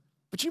answer,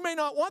 but you may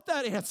not want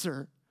that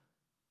answer.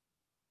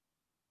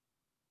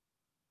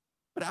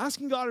 But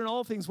asking God in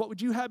all things, what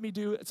would you have me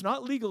do? It's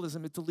not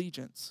legalism, it's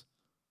allegiance.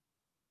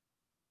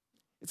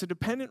 It's a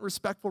dependent,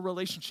 respectful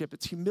relationship.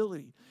 It's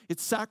humility.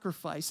 It's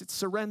sacrifice. It's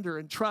surrender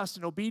and trust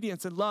and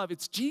obedience and love.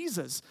 It's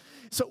Jesus.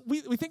 So we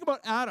think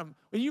about Adam.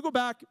 When you go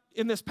back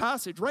in this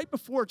passage, right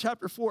before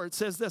chapter 4, it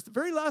says this. The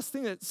very last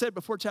thing that it said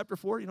before chapter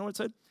 4, you know what it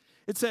said?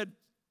 It said,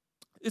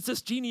 it's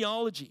this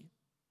genealogy.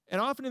 And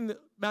often in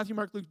Matthew,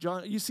 Mark, Luke,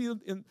 John, you see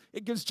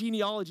it gives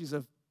genealogies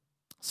of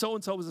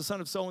so-and-so was the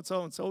son of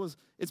so-and-so, and so was,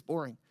 it's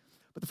boring.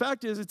 But the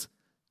fact is,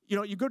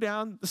 you go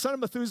down, the son of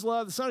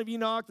Methuselah, the son of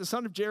Enoch, the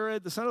son of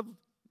Jared, the son of,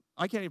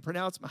 I can't even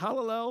pronounce,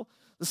 Mahalalel,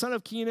 the son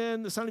of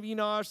Kenan, the son of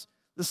Enosh,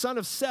 the son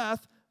of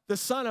Seth, the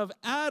son of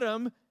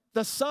Adam,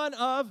 the son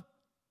of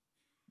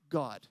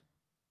God.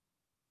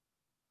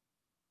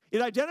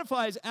 It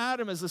identifies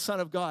Adam as the son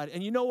of God.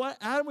 And you know what?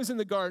 Adam was in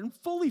the garden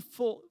fully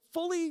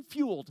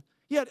fueled.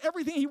 He had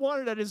everything he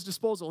wanted at his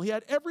disposal. He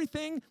had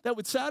everything that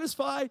would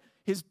satisfy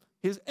his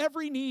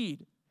every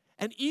need.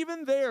 And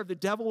even there, the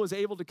devil was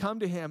able to come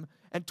to him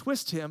and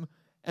twist him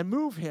and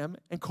move him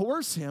and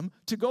coerce him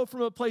to go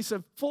from a place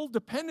of full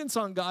dependence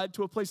on God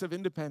to a place of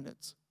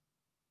independence.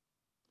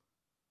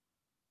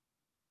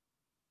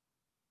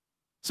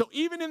 So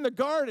even in the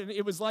garden,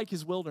 it was like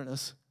his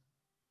wilderness.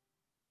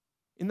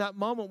 In that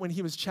moment when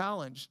he was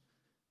challenged,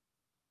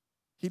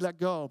 he let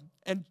go.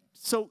 And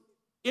so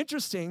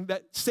interesting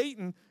that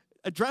Satan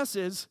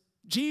addresses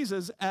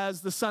Jesus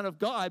as the Son of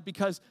God,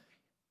 because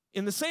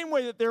in the same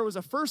way that there was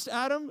a first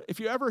Adam, if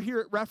you ever hear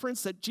it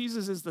referenced that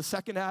Jesus is the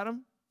second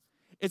Adam,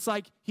 it's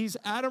like he's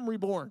Adam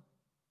reborn.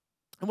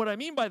 And what I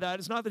mean by that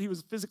is not that he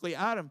was physically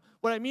Adam.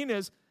 What I mean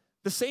is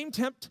the same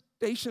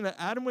temptation that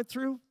Adam went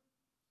through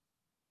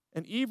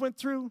and Eve went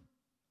through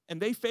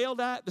and they failed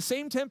at, the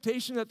same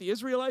temptation that the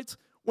Israelites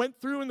went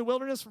through in the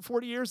wilderness for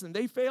 40 years and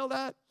they failed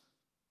at,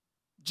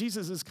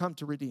 Jesus has come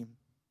to redeem.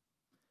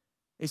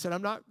 He said,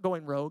 I'm not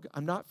going rogue.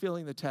 I'm not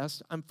failing the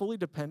test. I'm fully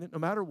dependent no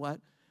matter what.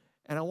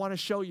 And I want to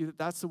show you that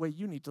that's the way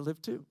you need to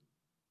live too.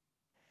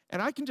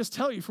 And I can just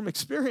tell you from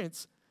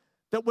experience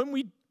that when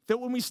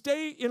we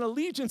stay in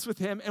allegiance with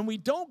him and we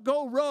don't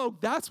go rogue,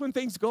 that's when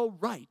things go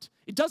right.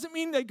 It doesn't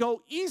mean they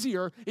go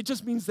easier. It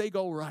just means they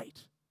go right.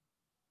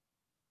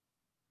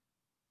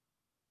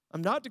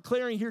 I'm not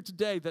declaring here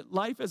today that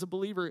life as a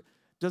believer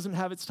doesn't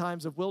have its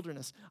times of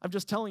wilderness. I'm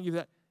just telling you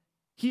that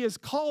he is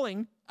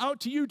calling out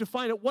to you to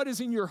find out what is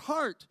in your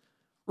heart.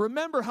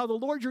 Remember how the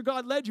Lord your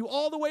God led you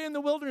all the way in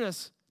the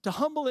wilderness to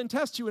humble and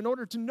test you in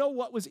order to know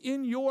what was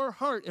in your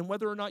heart and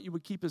whether or not you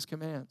would keep his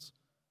commands.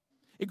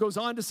 It goes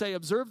on to say,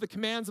 observe the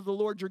commands of the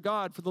Lord your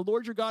God, for the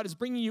Lord your God is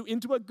bringing you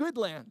into a good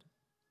land.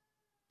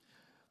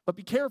 But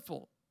be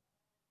careful.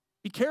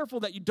 Be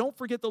careful that you don't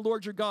forget the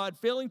Lord your God,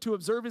 failing to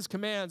observe his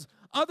commands.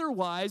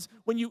 Otherwise,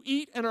 when you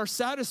eat and are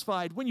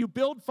satisfied, when you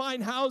build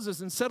fine houses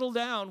and settle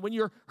down, when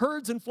your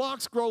herds and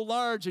flocks grow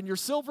large and your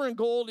silver and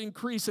gold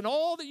increase and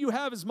all that you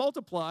have is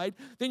multiplied,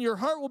 then your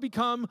heart will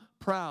become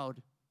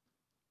proud,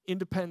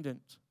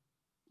 independent,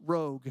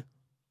 rogue,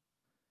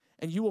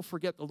 and you will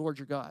forget the Lord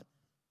your God.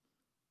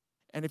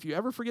 And if you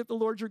ever forget the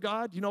Lord your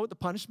God, you know what the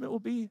punishment will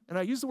be? And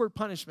I use the word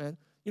punishment.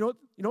 You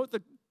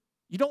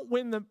don't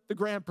win the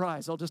grand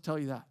prize, I'll just tell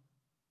you that.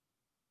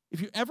 If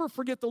you ever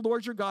forget the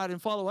Lord your God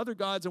and follow other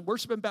gods and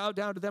worship and bow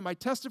down to them, I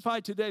testify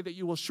today that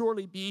you will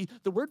surely be,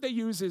 the word they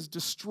use is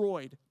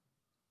destroyed.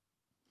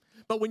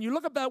 But when you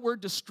look up that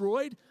word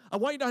destroyed, I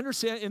want you to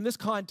understand in this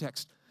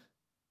context,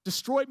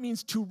 destroyed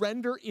means to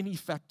render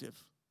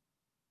ineffective.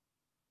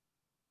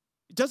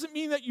 It doesn't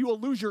mean that you will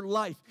lose your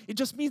life. It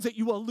just means that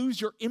you will lose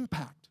your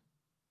impact.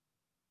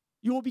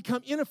 You will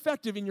become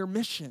ineffective in your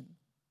mission.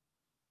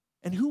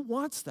 And who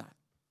wants that?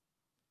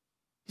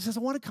 He says, I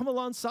want to come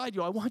alongside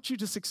you. I want you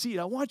to succeed.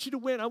 I want you to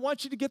win. I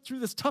want you to get through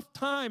this tough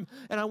time,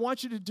 and I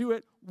want you to do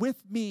it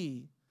with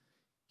me.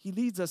 He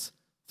leads us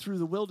through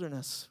the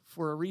wilderness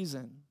for a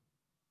reason.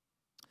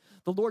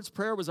 The Lord's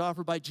Prayer was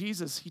offered by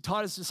Jesus. He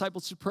taught his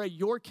disciples to pray,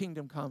 your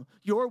kingdom come,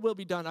 your will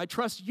be done. I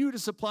trust you to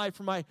supply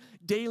for my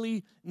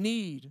daily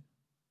need.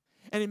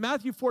 And in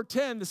Matthew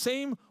 4:10, the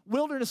same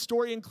wilderness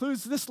story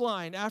includes this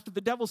line after the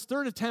devil's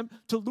third attempt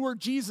to lure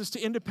Jesus to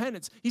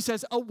independence. He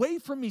says, away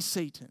from me,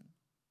 Satan.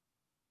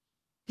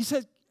 He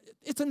says,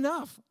 it's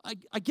enough.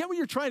 I get what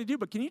you're trying to do,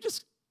 but can you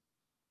just,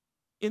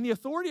 in the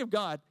authority of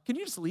God, can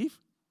you just leave?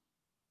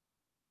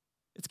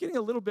 It's getting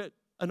a little bit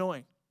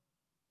annoying.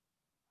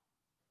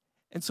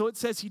 And so it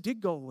says he did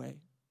go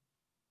away.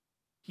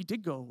 He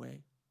did go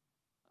away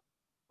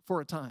for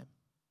a time.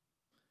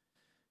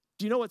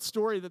 Do you know what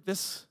story that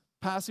this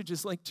passage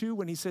is linked to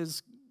when he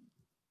says,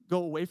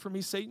 go away from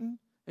me, Satan?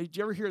 Did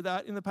you ever hear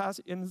that in the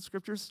passage, in the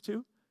scriptures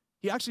too?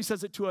 He actually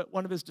says it to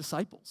one of his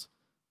disciples.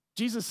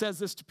 Jesus says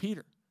this to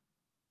Peter.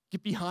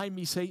 Get behind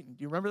me, Satan.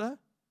 Do you remember that?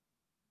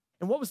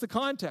 And what was the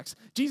context?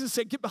 Jesus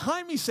said, get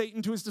behind me,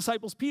 Satan, to his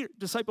disciple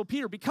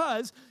Peter,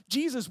 because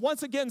Jesus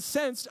once again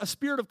sensed a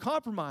spirit of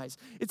compromise.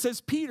 It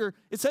says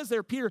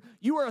there, Peter,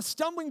 you are a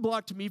stumbling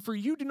block to me, for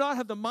you do not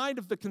have the mind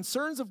of the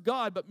concerns of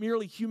God, but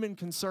merely human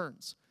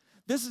concerns.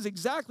 This is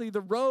exactly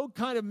the rogue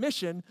kind of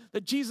mission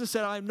that Jesus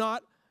said, I'm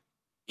not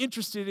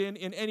interested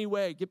in any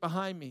way. Get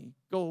behind me.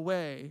 Go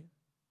away.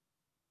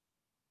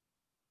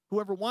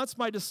 Whoever wants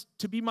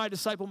to be my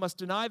disciple must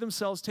deny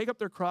themselves, take up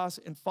their cross,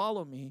 and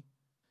follow me,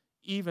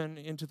 even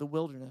into the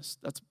wilderness.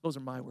 Those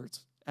are my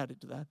words added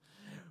to that.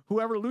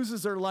 Whoever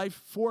loses their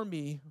life for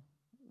me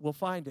will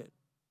find it.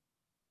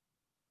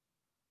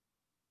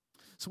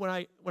 So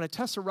when a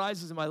test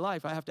arises in my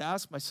life, I have to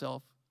ask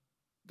myself,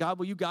 God,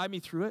 will you guide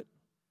me through it?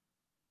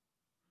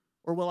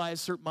 Or will I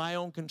assert my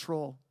own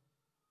control?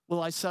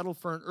 Will I settle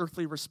for an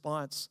earthly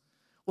response?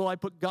 Will I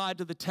put God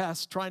to the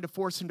test, trying to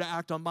force him to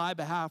act on my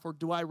behalf, or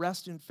do I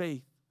rest in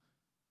faith?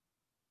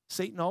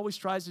 Satan always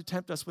tries to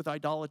tempt us with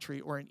idolatry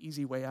or an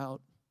easy way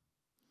out.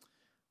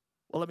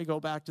 Well, let me go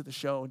back to the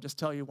show and just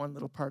tell you one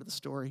little part of the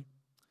story.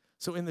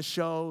 So in the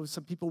show,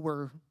 some people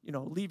were,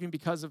 leaving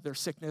because of their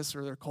sickness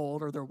or their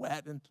cold or they're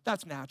wet, and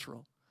that's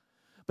natural.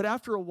 But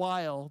after a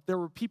while, there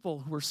were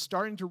people who were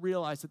starting to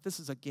realize that this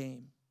is a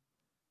game,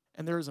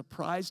 and there is a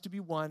prize to be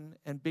won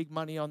and big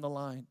money on the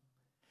line.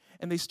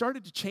 And they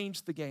started to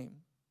change the game.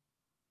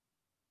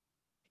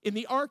 In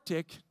the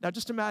Arctic, now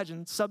just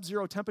imagine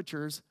sub-zero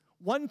temperatures,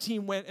 one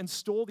team went and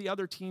stole the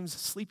other team's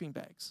sleeping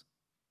bags.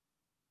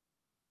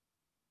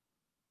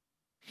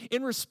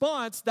 In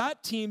response,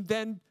 that team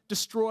then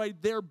destroyed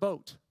their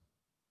boat.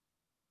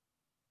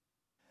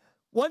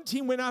 One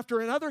team went after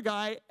another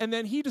guy, and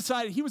then he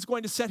decided he was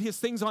going to set his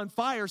things on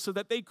fire so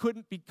that they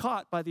couldn't be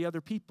caught by the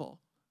other people.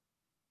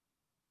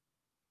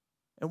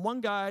 And one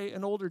guy,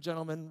 an older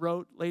gentleman,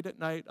 wrote late at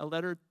night a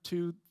letter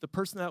to the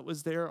person that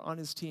was there on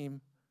his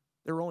team.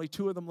 There were only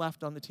 2 of them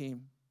left on the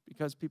team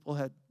because people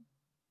had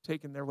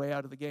taken their way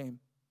out of the game.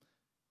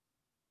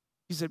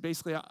 He said,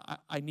 basically,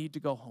 I need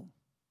to go home.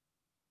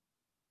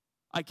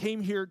 I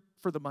came here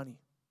for the money.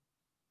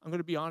 I'm going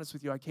to be honest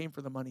with you. I came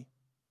for the money.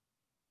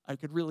 I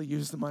could really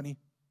use the money,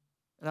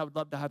 and I would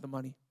love to have the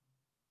money.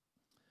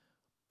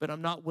 But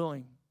I'm not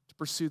willing to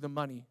pursue the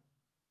money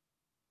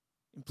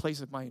in place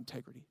of my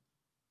integrity.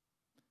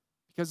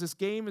 Because this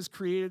game has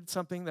created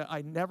something that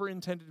I never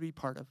intended to be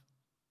part of,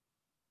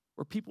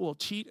 where people will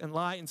cheat and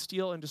lie and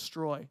steal and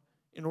destroy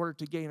in order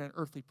to gain an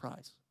earthly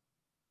prize.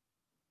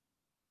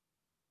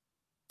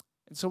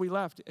 And so we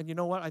left, and you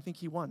know what? I think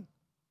he won.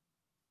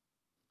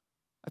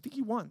 I think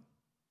he won.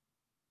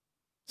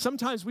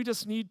 Sometimes we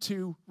just need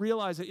to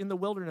realize that in the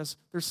wilderness,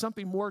 there's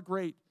something more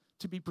great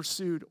to be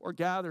pursued or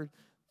gathered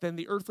than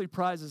the earthly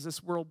prizes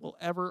this world will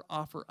ever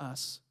offer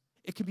us.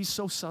 It can be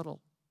so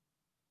subtle.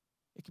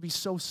 It can be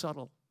so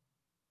subtle.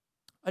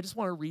 I just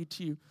want to read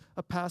to you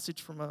a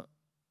passage from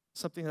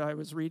something that I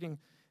was reading.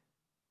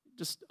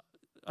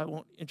 I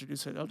won't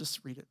introduce it. I'll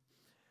just read it.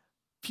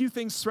 Few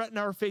things threaten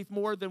our faith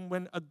more than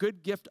when a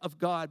good gift of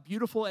God,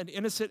 beautiful and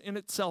innocent in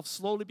itself,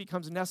 slowly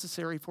becomes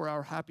necessary for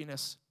our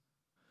happiness.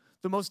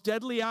 The most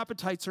deadly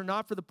appetites are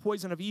not for the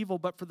poison of evil,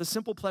 but for the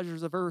simple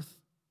pleasures of earth.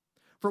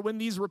 For when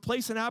these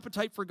replace an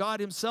appetite for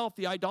God himself,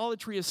 the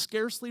idolatry is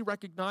scarcely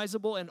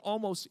recognizable and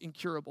almost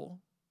incurable.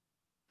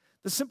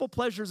 The simple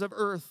pleasures of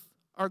earth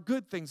are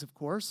good things, of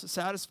course, a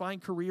satisfying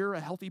career, a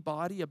healthy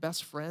body, a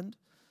best friend,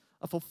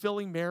 a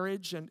fulfilling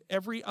marriage, and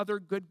every other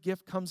good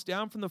gift comes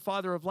down from the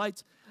Father of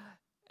lights,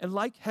 and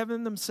like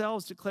heaven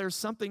themselves declares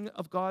something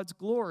of God's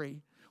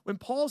glory. When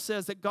Paul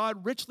says that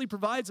God richly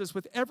provides us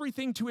with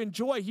everything to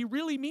enjoy, he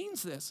really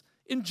means this.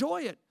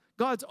 Enjoy it.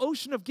 God's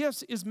ocean of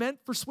gifts is meant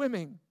for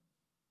swimming.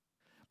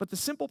 But the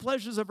simple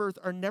pleasures of earth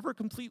are never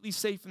completely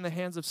safe in the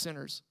hands of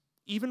sinners,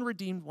 even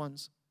redeemed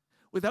ones.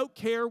 Without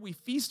care, we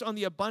feast on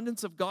the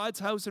abundance of God's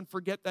house and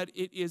forget that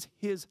it is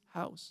his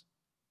house.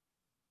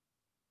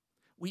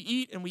 We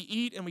eat and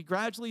we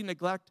gradually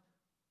neglect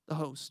the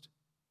host.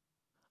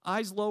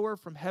 Eyes lower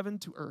from heaven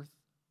to earth.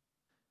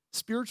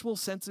 spiritual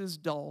senses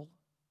dull,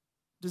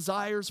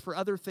 desires for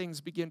other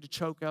things begin to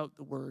choke out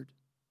the word.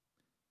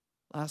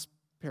 Last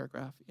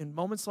paragraph. In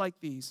moments like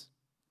these,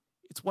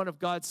 it's one of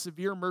God's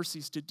severe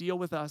mercies to deal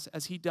with us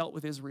as he dealt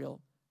with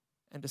Israel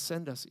and to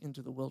send us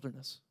into the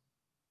wilderness.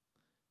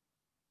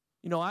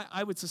 You know,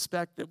 I would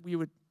suspect that we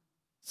would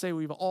say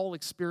we've all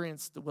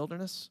experienced the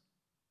wilderness.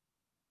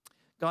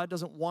 God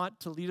doesn't want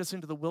to lead us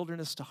into the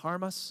wilderness to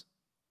harm us.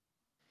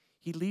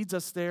 He leads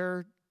us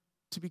there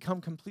to become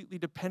completely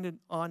dependent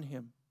on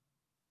him,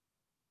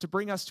 to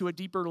bring us to a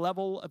deeper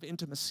level of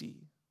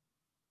intimacy,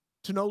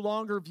 to no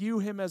longer view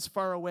him as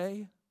far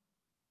away,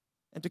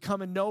 and to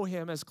come and know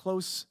him as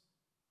close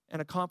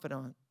and a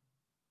confidant.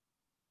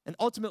 And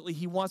ultimately,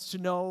 he wants to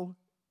know,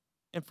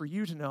 and for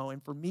you to know,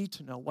 and for me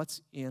to know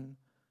what's in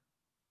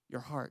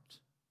your heart.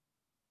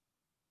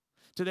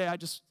 Today, I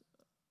just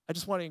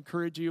want to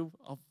encourage you.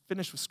 I'll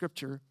finish with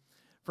scripture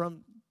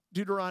from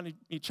Deuteronomy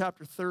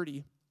chapter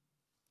 30.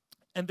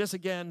 And this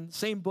again,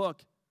 same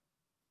book,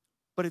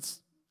 but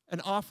it's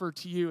an offer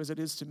to you as it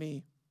is to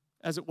me,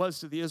 as it was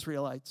to the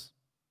Israelites.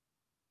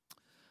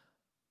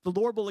 The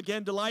Lord will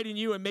again delight in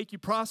you and make you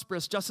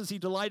prosperous, just as he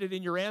delighted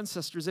in your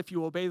ancestors, if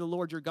you obey the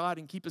Lord your God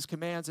and keep his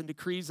commands and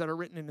decrees that are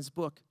written in his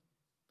book.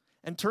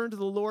 And turn to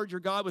the Lord your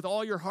God with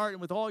all your heart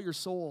and with all your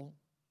soul.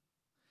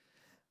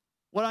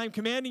 What I'm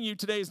commanding you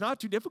today is not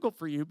too difficult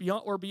for you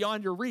or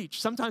beyond your reach.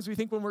 Sometimes we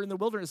think when we're in the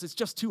wilderness, it's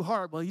just too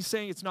hard. Well, he's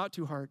saying it's not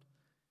too hard.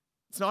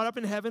 It's not up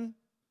in heaven,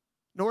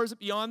 nor is it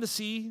beyond the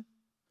sea.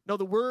 No,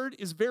 the word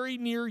is very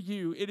near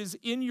you. It is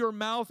in your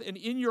mouth and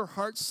in your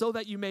heart so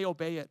that you may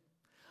obey it.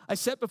 I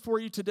set before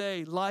you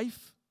today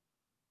life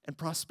and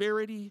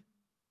prosperity,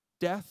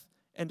 death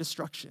and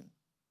destruction.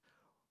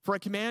 For I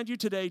command you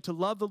today to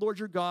love the Lord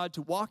your God,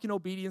 to walk in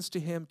obedience to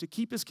him, to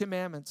keep his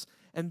commandments,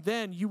 and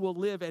then you will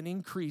live and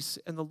increase,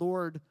 and the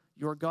Lord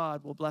your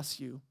God will bless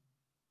you.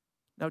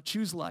 Now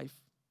choose life,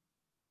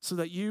 so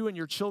that you and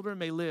your children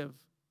may live,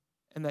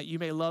 and that you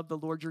may love the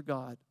Lord your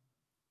God.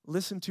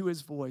 Listen to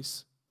his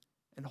voice,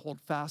 and hold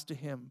fast to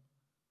him,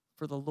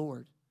 for the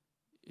Lord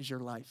is your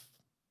life.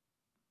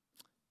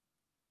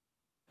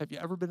 Have you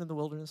ever been in the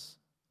wilderness?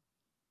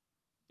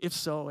 If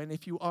so, and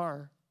if you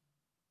are,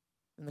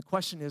 and the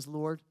question is,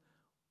 Lord,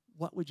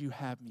 what would you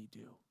have me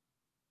do?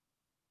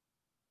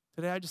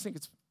 Today, I just think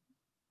it's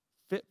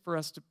fit for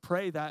us to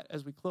pray that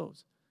as we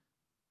close.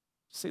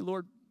 Say,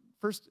 Lord,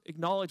 first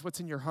acknowledge what's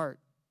in your heart.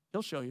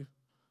 He'll show you.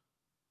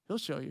 He'll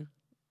show you.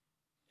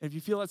 And if you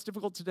feel that's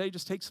difficult today,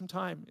 just take some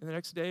time in the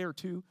next day or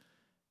two.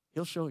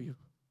 He'll show you.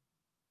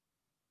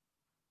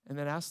 And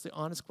then ask the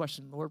honest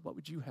question, Lord, what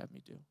would you have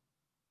me do?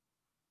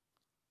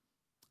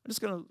 I'm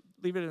just going to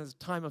leave it as a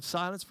time of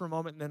silence for a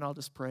moment, and then I'll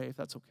just pray, if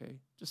that's okay.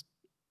 Just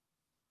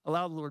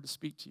allow the Lord to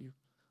speak to you.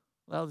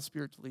 Allow the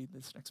Spirit to lead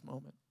this next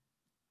moment.